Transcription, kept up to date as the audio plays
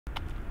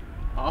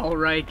All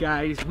right,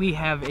 guys, we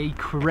have a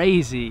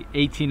crazy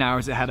 18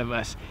 hours ahead of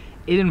us.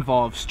 It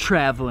involves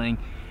traveling,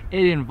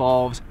 it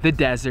involves the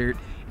desert,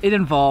 it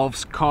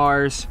involves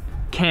cars,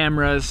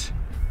 cameras,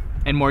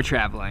 and more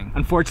traveling.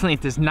 Unfortunately,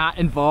 it does not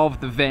involve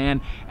the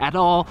van at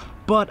all,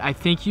 but I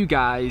think you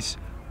guys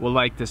will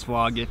like this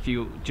vlog if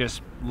you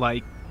just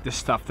like the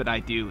stuff that I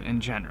do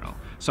in general.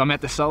 So I'm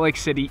at the Salt Lake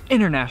City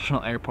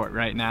International Airport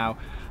right now.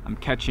 I'm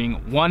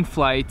catching one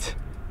flight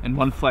and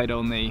one flight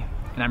only,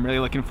 and I'm really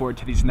looking forward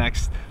to these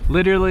next,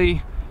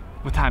 literally,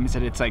 what time is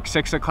it? It's like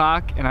 6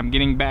 o'clock, and I'm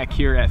getting back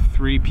here at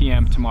 3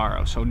 p.m.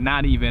 tomorrow, so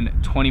not even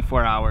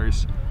 24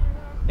 hours.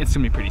 It's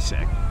gonna be pretty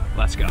sick.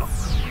 Let's go.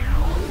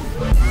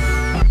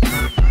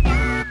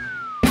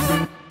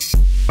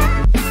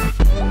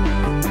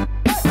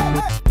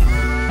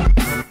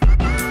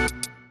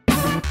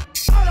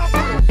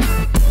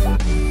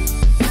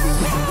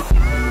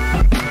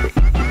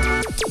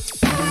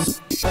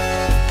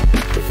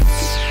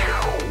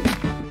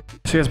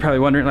 So you guys are probably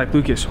wondering, like,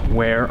 Lucas,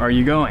 where are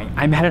you going?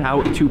 I'm headed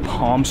out to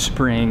Palm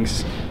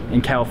Springs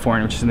in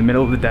California, which is in the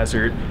middle of the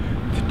desert,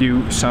 to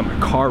do some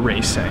car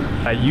racing.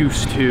 I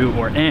used to,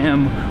 or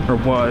am, or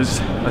was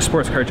a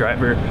sports car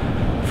driver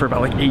for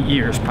about like 8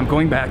 years. I'm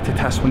going back to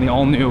test one of the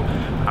all-new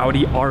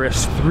Audi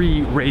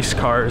RS3 race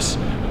cars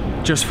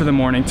just for the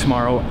morning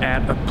tomorrow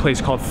at a place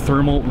called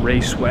Thermal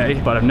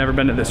Raceway. But I've never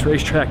been to this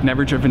racetrack,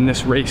 never driven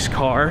this race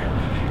car,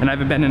 and I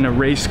haven't been in a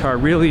race car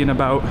really in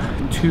about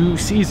 3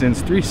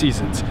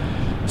 seasons.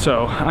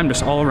 So I'm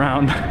just all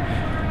around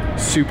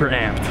super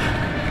amped.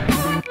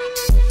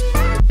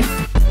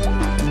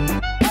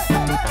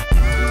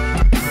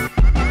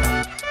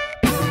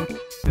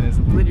 And it's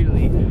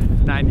literally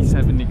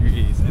 97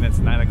 degrees and it's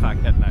 9 o'clock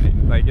at night.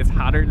 Like, it's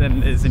hotter than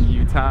it is in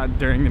Utah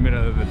during the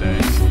middle of the day.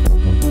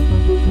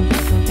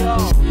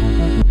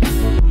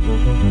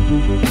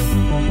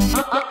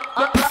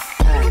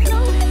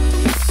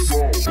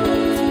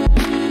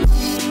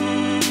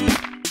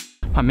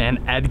 My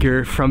man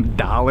Edgar from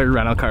Dollar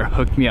Rental Car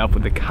hooked me up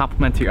with a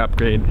complimentary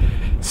upgrade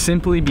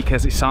simply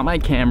because he saw my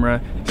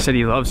camera, said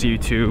he loves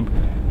YouTube,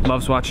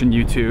 loves watching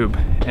YouTube,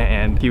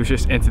 and he was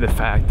just into the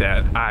fact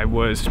that I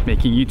was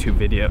making YouTube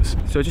videos.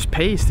 So it just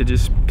pays to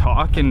just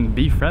talk and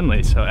be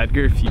friendly. So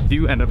Edgar, if you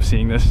do end up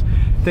seeing this,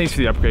 thanks for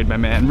the upgrade, my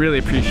man. Really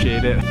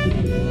appreciate it.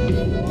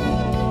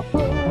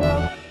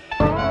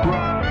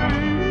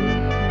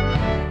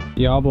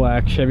 The all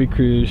black Chevy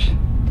Cruze,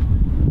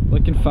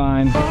 looking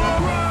fine.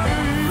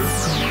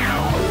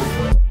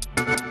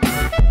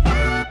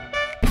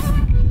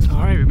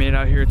 Made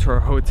out here to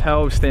our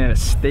hotel. We're staying at a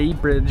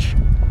Staybridge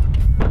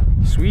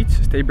Suites.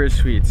 Staybridge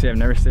Suites. Yeah, I've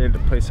never stayed at a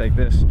place like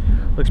this.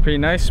 Looks pretty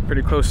nice,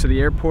 pretty close to the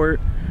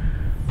airport,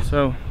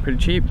 so pretty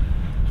cheap.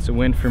 It's a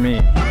win for me.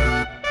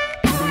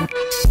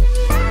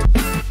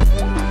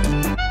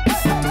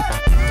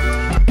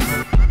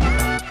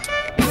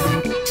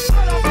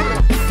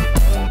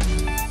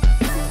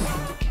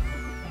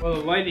 Well,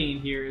 the lighting in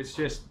here is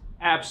just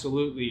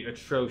absolutely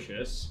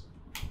atrocious.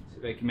 See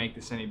if I can make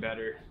this any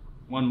better.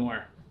 One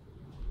more.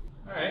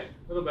 All right,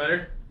 a little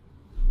better.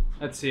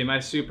 Let's see, am I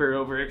super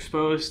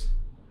overexposed?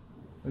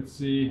 Let's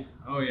see.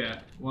 Oh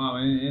yeah, wow,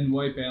 in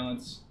white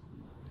balance.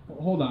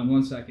 Hold on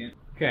 1 second.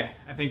 Okay,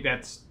 I think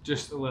that's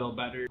just a little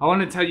better. I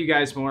want to tell you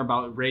guys more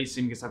about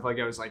racing because I feel like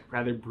I was like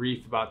rather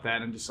brief about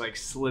that and just like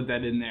slid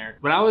that in there.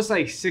 When I was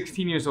like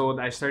 16 years old,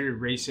 I started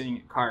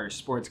racing cars,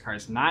 sports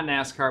cars, not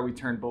NASCAR. We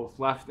turned both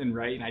left and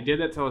right, and I did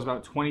that till I was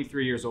about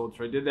 23 years old.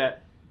 So I did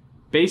that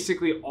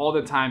basically all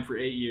the time for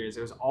 8 years.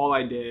 It was all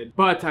I did.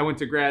 But I went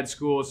to grad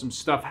school, some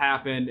stuff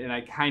happened, and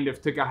I kind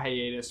of took a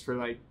hiatus for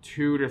like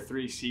 2 to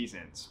 3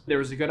 seasons. There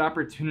was a good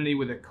opportunity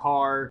with a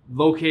car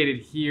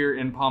located here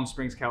in Palm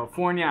Springs,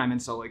 California. I'm in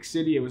Salt Lake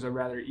City. It was a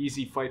rather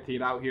easy flight to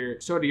get out here.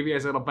 So to give you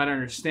guys a little better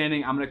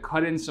understanding, I'm gonna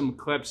cut in some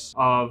clips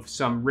of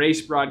some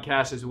race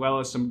broadcasts as well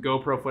as some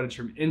GoPro footage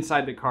from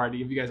inside the car to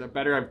give you guys a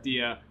better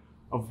idea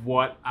of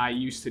what I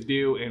used to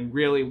do and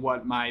really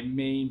what my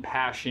main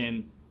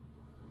passion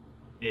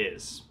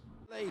is.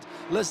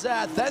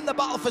 Lazard, then the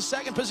battle for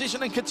second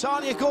position, and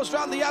Catania goes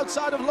round the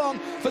outside of Long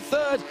for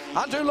third.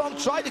 Andrew Long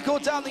tried to go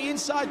down the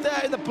inside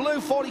there in the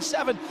blue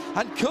 47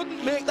 and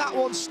couldn't make that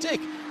one stick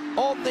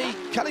on the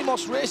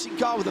Calimos racing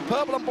car with the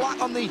purple and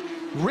black on the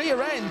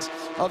rear end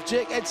of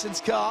Jake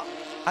Edson's car.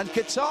 And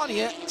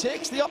Catania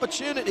takes the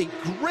opportunity.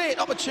 Great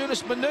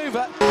opportunist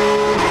maneuver.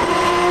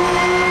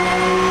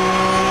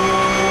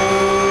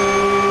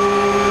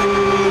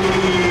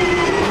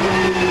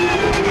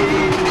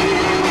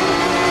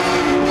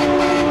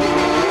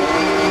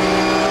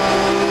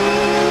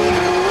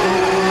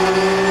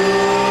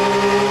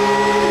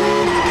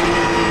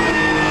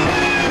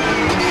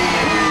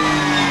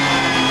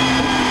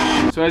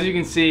 So as you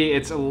can see,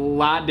 it's a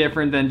lot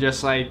different than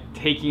just like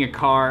taking a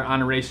car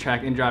on a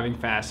racetrack and driving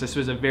fast. This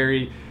was a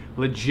very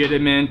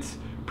legitimate,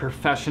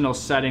 professional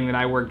setting that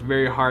I worked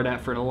very hard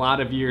at for a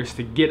lot of years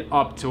to get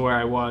up to where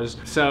I was.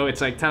 So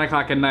it's like 10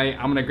 o'clock at night.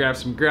 I'm gonna grab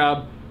some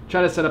grub,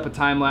 try to set up a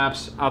time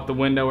lapse out the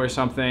window or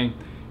something,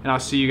 and I'll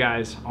see you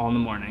guys all in the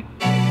morning.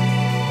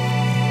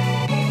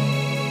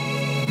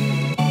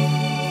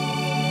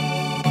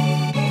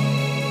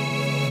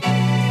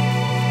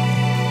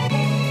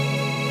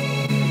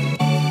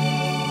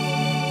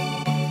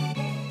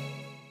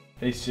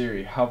 Hey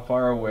Siri, how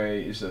far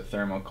away is the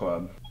Thermal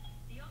Club?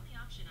 The only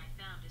option I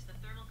found is the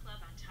Thermal Club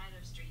on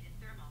Tyler Street in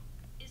Thermal.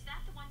 Is that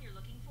the one you're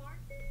looking for?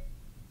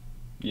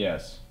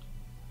 Yes.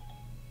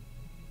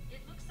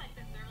 It looks like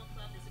the Thermal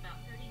Club is about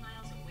 30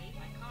 miles away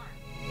by car.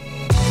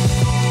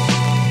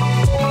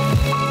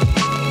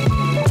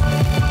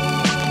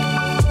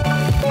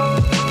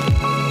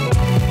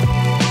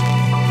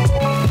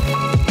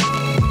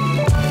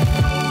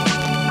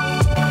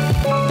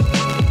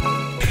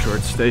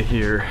 Short stay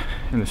here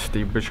in the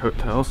Stevenage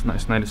hotels.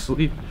 Nice night of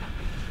sleep.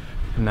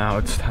 Now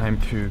it's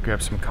time to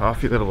grab some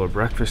coffee, a little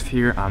breakfast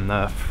here on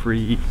the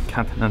free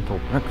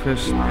continental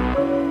breakfast.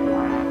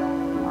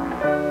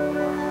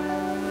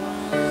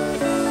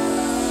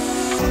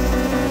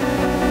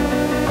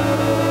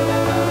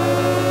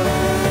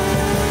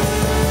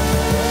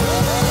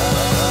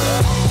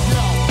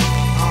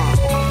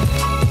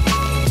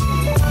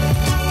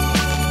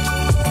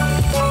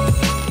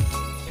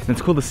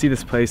 It's cool to see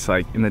this place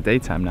like in the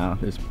daytime now.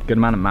 There's a good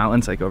amount of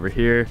mountains like over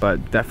here,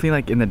 but definitely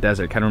like in the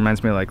desert. Kind of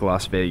reminds me of like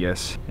Las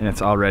Vegas, and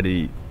it's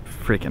already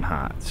freaking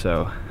hot.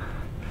 So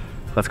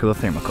let's go to the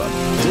Thermal Club.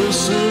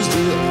 This is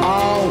the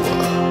hour,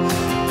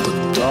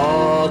 the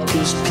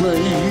darkest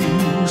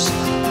place.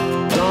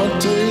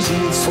 Dante's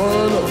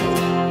Inferno,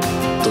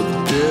 the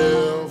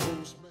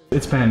devil's.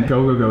 It's been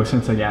go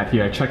since I got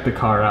here. I checked the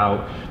car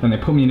out, then they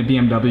put me in a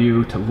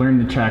BMW to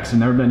learn the tracks. I've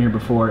never been here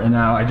before, and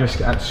now I just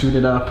got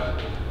suited up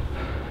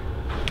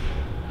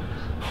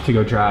to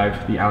go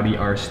drive the Audi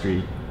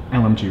RS3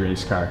 LMG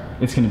race car.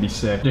 It's gonna be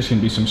sick. Just gonna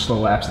do some slow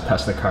laps to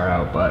test the car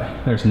out,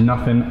 but there's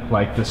nothing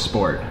like this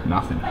sport,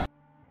 nothing.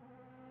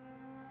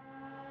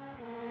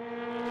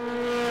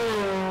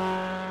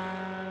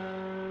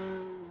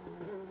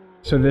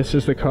 So this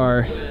is the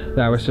car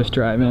that I was just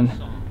driving.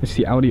 It's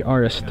the Audi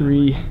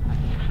RS3,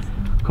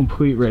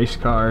 complete race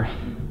car.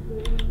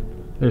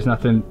 There's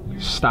nothing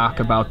stock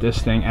about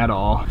this thing at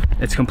all.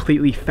 It's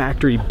completely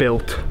factory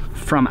built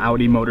from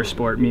Audi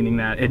Motorsport, meaning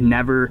that it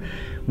never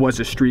was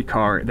a street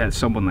car that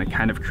someone like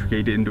kind of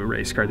created into a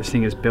race car. This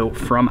thing is built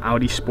from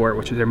Audi Sport,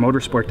 which is their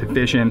motorsport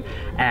division,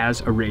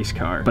 as a race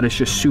car. But it's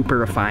just super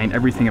refined.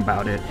 Everything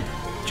about it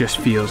just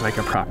feels like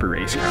a proper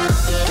race car.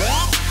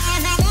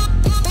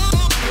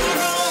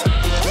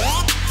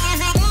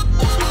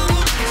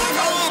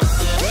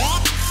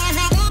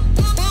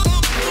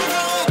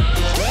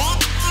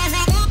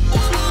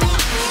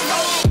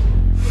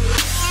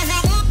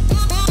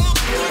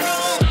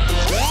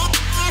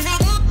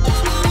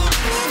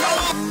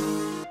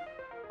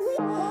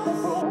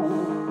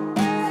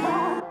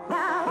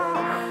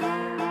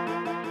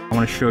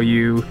 I want to show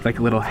you like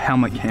a little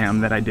helmet cam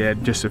that I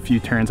did, just a few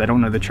turns. I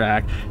don't know the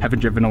track, haven't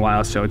driven in a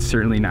while, so it's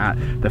certainly not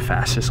the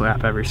fastest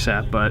lap ever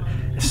set, but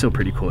it's still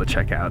pretty cool to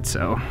check out.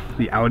 So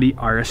the Audi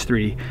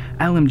RS3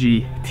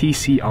 LMG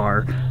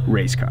TCR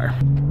race car.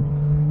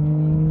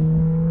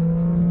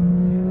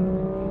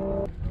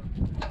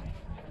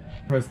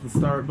 Press the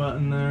start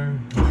button there,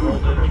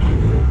 hold it.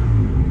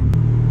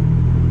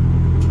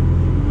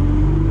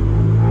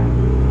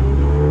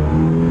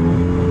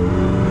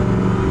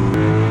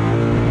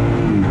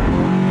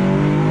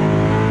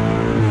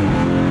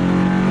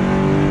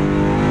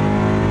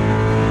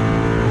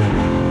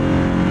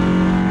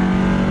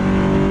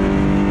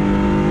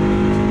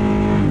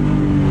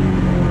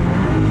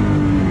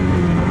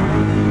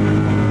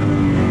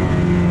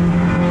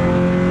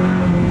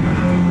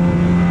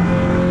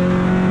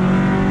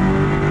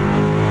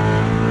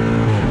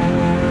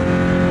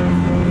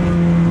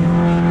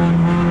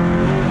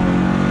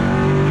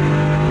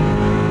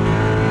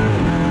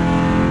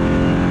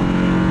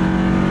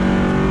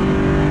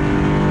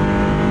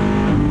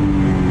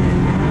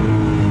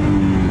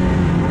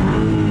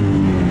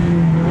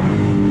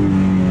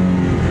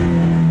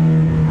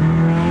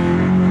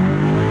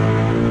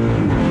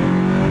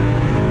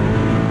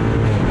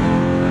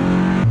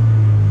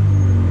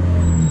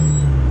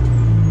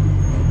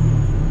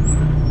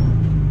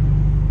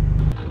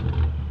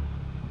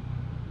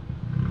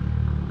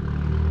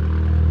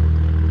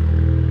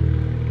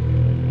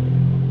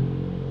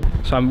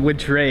 So I'm with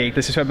Drake.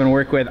 This is who I've been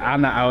working with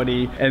on the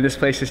Audi, and this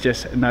place is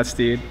just nuts,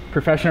 dude.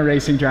 Professional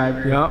racing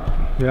driver.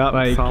 Yep,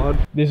 like, solid.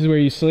 This is where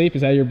you sleep?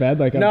 Is that your bed?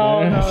 Like No, up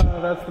there?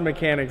 no, that's the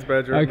mechanic's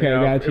bedroom. Okay, you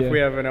know, gotcha. If we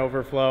have an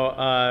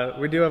overflow.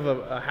 We do have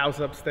a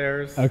house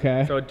upstairs.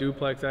 Okay. So a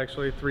duplex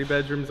actually, 3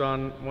 bedrooms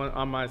on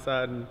my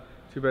side and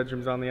 2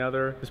 bedrooms on the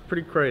other. It's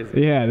pretty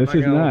crazy. Yeah, this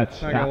is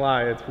nuts. Not gonna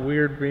lie, it's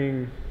weird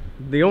being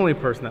the only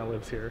person that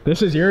lives here.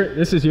 This is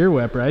your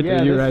whip, right?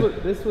 Yeah,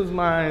 That this was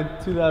my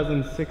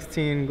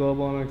 2016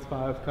 Global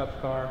MX-5 Cup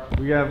car.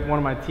 We have one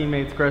of my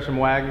teammates, Gresham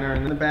Wagner,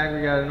 and in the back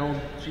we got an old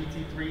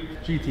GT3,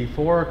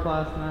 GT4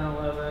 Class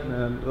 911,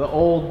 and the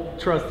old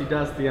trusty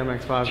dusty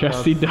MX-5.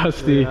 Trusty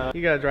dusty. Yeah.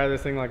 You gotta drive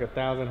this thing like a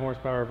 1,000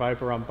 horsepower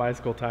Viper on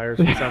bicycle tires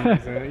for some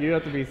reason. You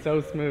have to be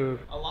so smooth.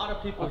 A lot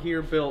of people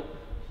here built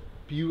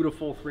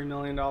beautiful $3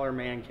 million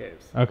man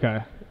caves.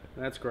 Okay.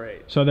 That's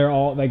great. So they're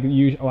all like,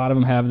 a lot of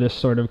them have this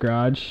sort of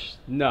garage?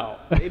 No,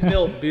 they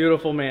built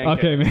beautiful man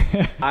Okay, caves.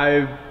 man.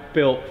 I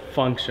built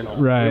functional.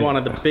 Right. We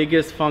wanted the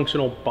biggest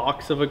functional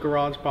box of a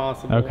garage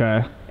possible.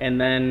 Okay.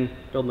 And then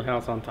build the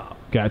house on top.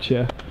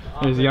 Gotcha.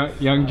 There's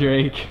young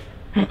Drake.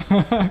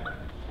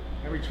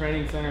 Every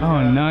training center.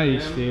 Oh,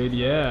 nice, dude.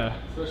 Yeah.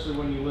 Especially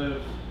when you live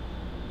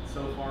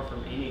so far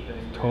from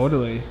anything.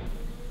 Totally.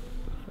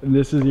 And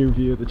this is your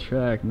view of the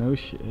track. No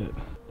shit.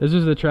 This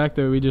is the track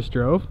that we just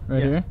drove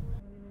right here.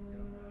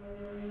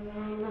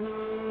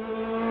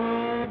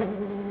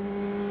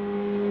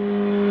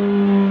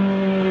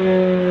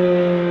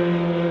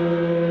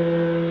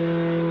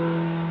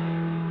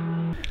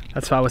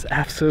 That spot was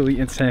absolutely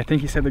insane. I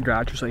think he said the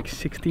garage was like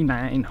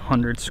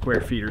 6,900 square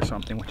feet or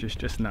something, which is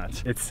just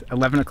nuts. It's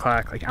 11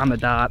 o'clock, like on the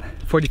dot,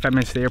 45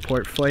 minutes to the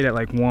airport, flight at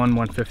like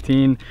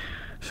 1:15.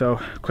 So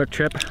quick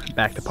trip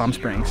back to Palm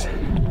Springs.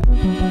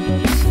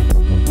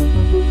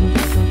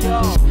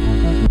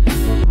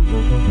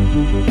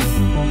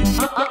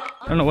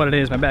 I don't know what it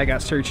is, my bag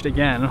got searched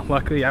again.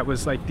 Luckily I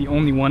was like the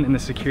only one in the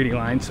security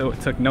line, so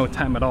it took no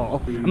time at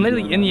all. I'm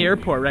literally in the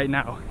airport right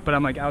now, but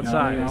I'm like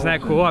outside. Isn't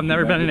that cool? I've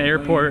never been in an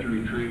airport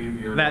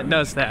that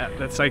does that.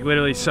 That's like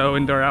literally so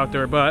indoor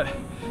outdoor, but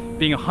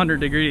being 100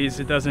 degrees,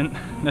 it doesn't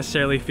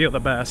necessarily feel the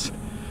best.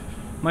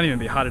 Might even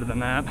be hotter than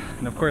that.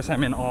 And of course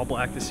I'm in all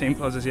black, the same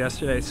clothes as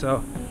yesterday,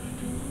 so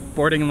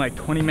boarding in like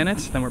 20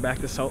 minutes, then we're back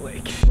to Salt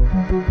Lake.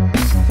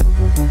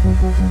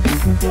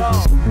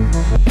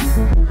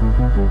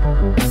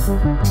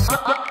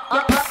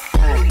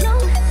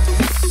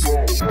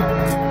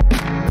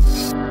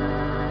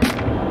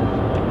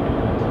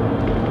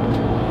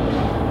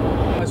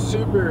 A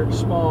super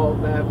small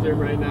bathroom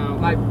right now.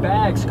 My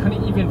bags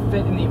couldn't even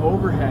fit in the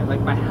overhead.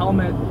 Like my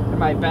helmet and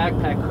my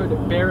backpack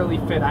could barely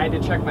fit. I had to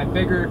check my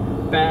bigger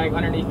bag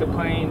underneath the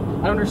plane.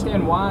 I don't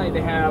understand why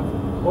they have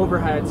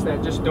overheads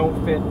that just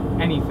don't fit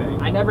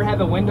anything. I never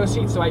have a window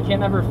seat, so I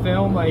can't ever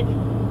film like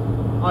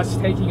us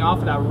taking off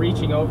without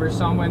reaching over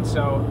someone,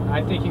 so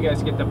I think you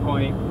guys get the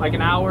point. Like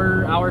an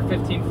hour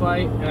 15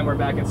 flight, and then we're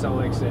back in Salt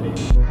Lake City.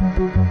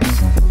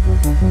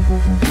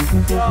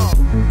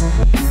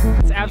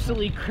 It's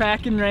absolutely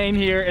cracking rain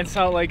here in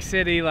Salt Lake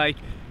City. Like,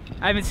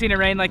 I haven't seen it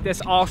rain like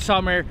this all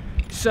summer,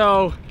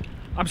 so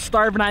I'm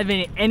starving. I haven't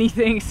eaten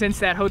anything since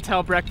that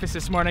hotel breakfast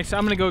this morning, so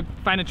I'm gonna go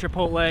find a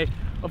Chipotle,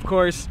 of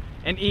course,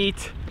 and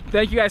eat.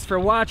 Thank you guys for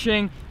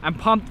watching. I'm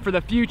pumped for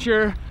the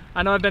future.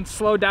 I know I've been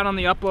slowed down on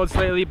the uploads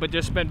lately, but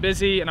just been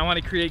busy, and I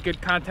want to create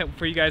good content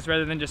for you guys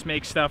rather than just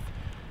make stuff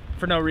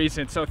for no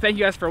reason. So thank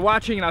you guys for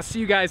watching, and I'll see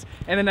you guys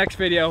in the next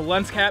video.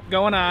 Lens cap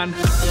going on.